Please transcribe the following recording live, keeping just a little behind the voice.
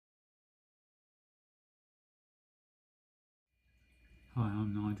Hi,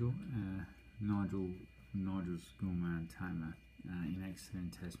 I'm Nigel. Nigel from Nigel's Gourmet and Tamar in Exeter in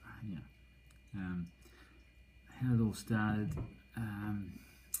Tasmania. How it all started,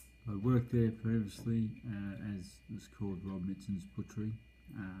 I worked there previously as it was called Rob Mitson's Butchery.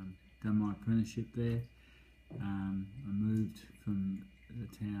 Done my apprenticeship there. I moved from the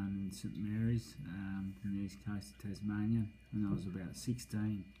town in St Mary's from the east coast of Tasmania when I was about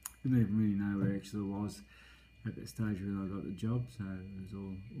 16. Didn't even really know where Exeter was at that stage when I got the job, so it was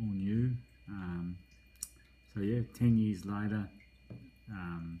all new. So yeah, 10 years later,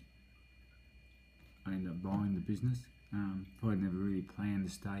 I ended up buying the business. Probably never really planned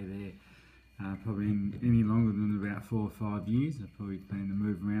to stay there probably any longer than about 4 or 5 years. I probably planned to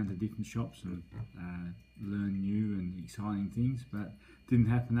move around to different shops and learn new and exciting things, but didn't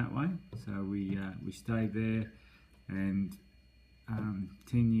happen that way. So we stayed there, and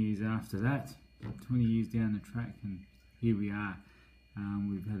 10 years after that, 20 years down the track, and here we are.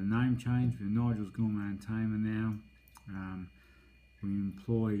 We've had a name change. We're Nigel's Gourmet and Tamar now. We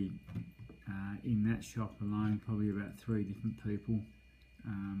employ in that shop alone probably about 3 different people,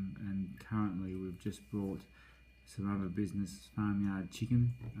 and currently we've just brought some other business, Farmyard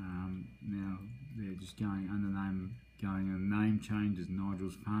Chicken. Now they're just going under a name change as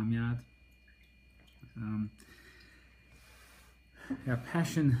Nigel's Farmyard. Our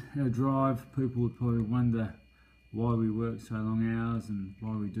passion, our drive, people would probably wonder why we work so long hours and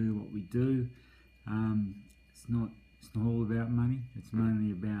why we do what we do. It's not all about money. It's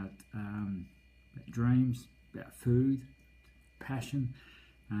mainly about dreams, about food, passion,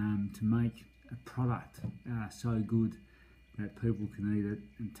 to make a product so good that people can eat it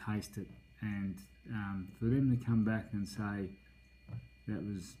and taste it, and for them to come back and say that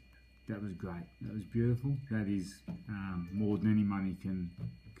was great, that was beautiful, that is more than any money can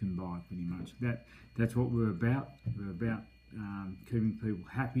buy, pretty much. That's what we're about. We're about keeping people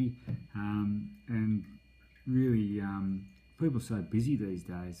happy, and really people are so busy these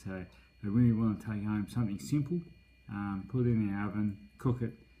days, so they really want to take home something simple, put it in the oven, cook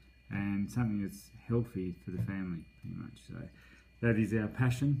it, and something that's healthy for the family, pretty much. So that is our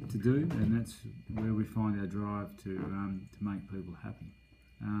passion to do, and that's where we find our drive to make people happy.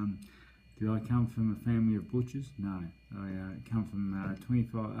 Did I come from a family of butchers? No, I come from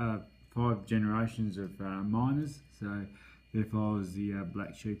 5 generations of miners, so therefore I was the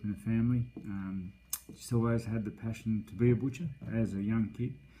black sheep in the family. Just always had the passion to be a butcher as a young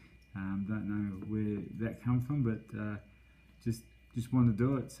kid. Don't know where that come from, but just wanted to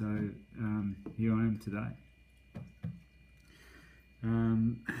do it, so here I am today.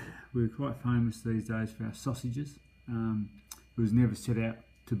 We're quite famous these days for our sausages. It was never set out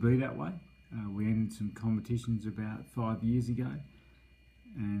to be that way. We entered some competitions about 5 years ago,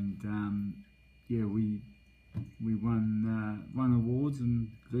 and yeah, we won awards,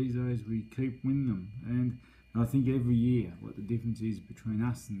 and these days we keep winning them. And I think every year what the difference is between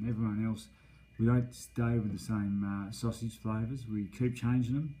us and everyone else, we don't stay with the same sausage flavours. We keep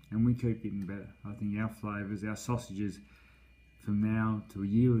changing them, and we keep getting better. I think our flavours, our sausages from now to a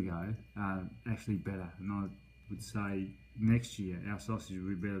year ago are actually better, and I would say next year our sausages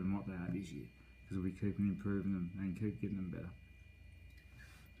will be better than what they are this year, because we keep improving them and keep getting them better.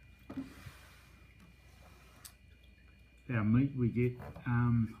 Our meat we get,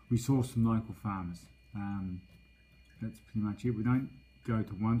 we source from local farmers. That's pretty much it. We don't go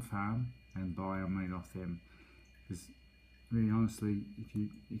to one farm and buy our meat off them, because really honestly, if you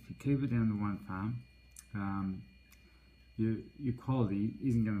keep it down to one farm, your quality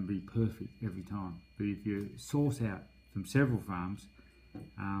isn't going to be perfect every time. But if you source out from several farms,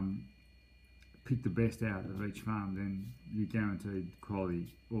 pick the best out of each farm, then you're guaranteed quality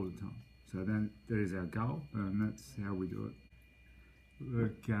all the time. So that is our goal, and that's how we do it.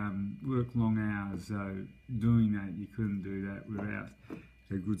 Work long hours, so doing that, you couldn't do that without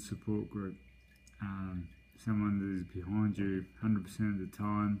a good support group. Someone that is behind you 100% of the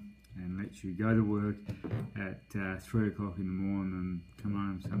time and lets you go to work at 3 o'clock in the morning and come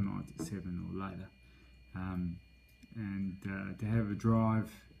home some nights at 7 or later. And to have a drive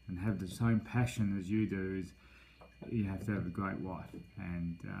and have the same passion as you do, is you have to have a great wife,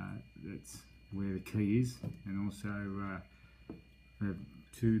 and that's where the key is. And also we have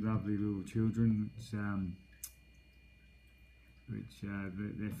 2 lovely little children, which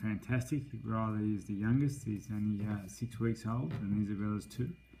they're fantastic. Riley is the youngest. He's only 6 weeks old, and Isabella's 2.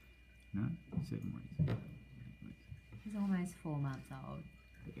 No, 7 weeks. He's almost 4 months old.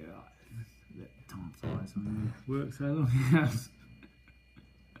 Yeah, right. That time flies when you work so long hours.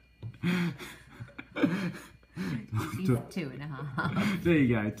 She's 2.5. There you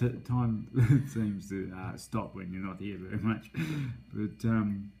go. Time seems to stop when you're not here very much. But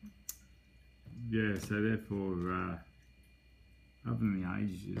yeah, so therefore, other than the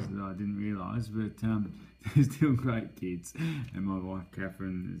ages that I didn't realise, but they're still great kids. And my wife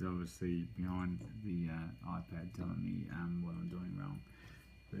Catherine is obviously behind the iPad telling me what I'm doing wrong.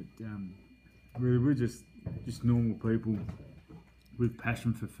 But we're just normal people with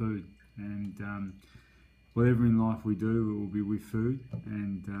passion for food, and whatever in life we do, it will be with food.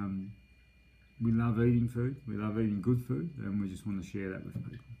 And we love eating food. We love eating good food, and we just want to share that with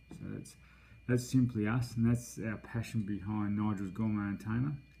people. So that's simply us, and that's our passion behind Nigel's Gourmet and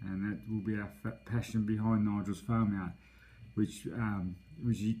Tamar, and that will be our passion behind Nigel's Farmyard, which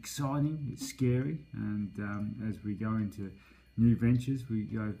is exciting, it's scary, and as we go into new ventures, we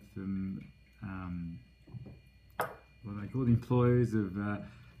go from what they call employers of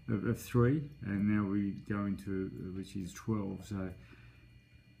 3, and now we go into which is 12. So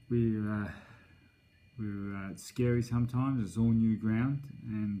we're scary sometimes. It's all new ground,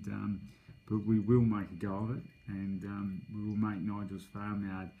 and but we will make a go of it, and we will make Nigel's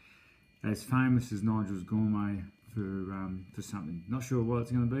Farmyard as famous as Nigel's Gourmet for something. Not sure what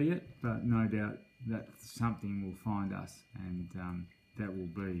it's going to be yet, but no doubt that something will find us, and that will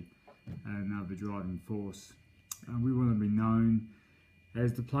be another driving force. We want to be known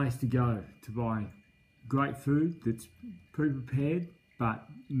as the place to go to buy great food that's pre-prepared, but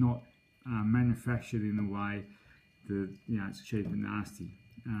not manufactured in a way that it's cheap and nasty.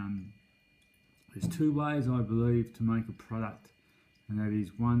 There's 2 ways, I believe, to make a product, and that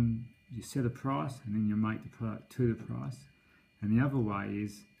is, one, you set a price and then you make the product to the price, and the other way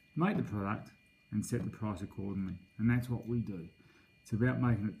is make the product and set the price accordingly, and that's what we do. It's about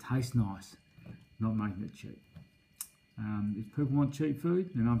making it taste nice, not making it cheap. If people want cheap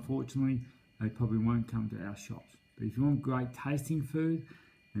food, then unfortunately they probably won't come to our shops. But if you want great tasting food,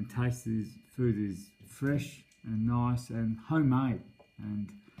 and food is fresh and nice and homemade,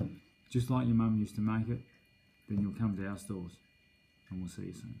 and just like your mum used to make it, then you'll come to our stores, and we'll see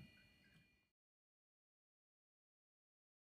you soon.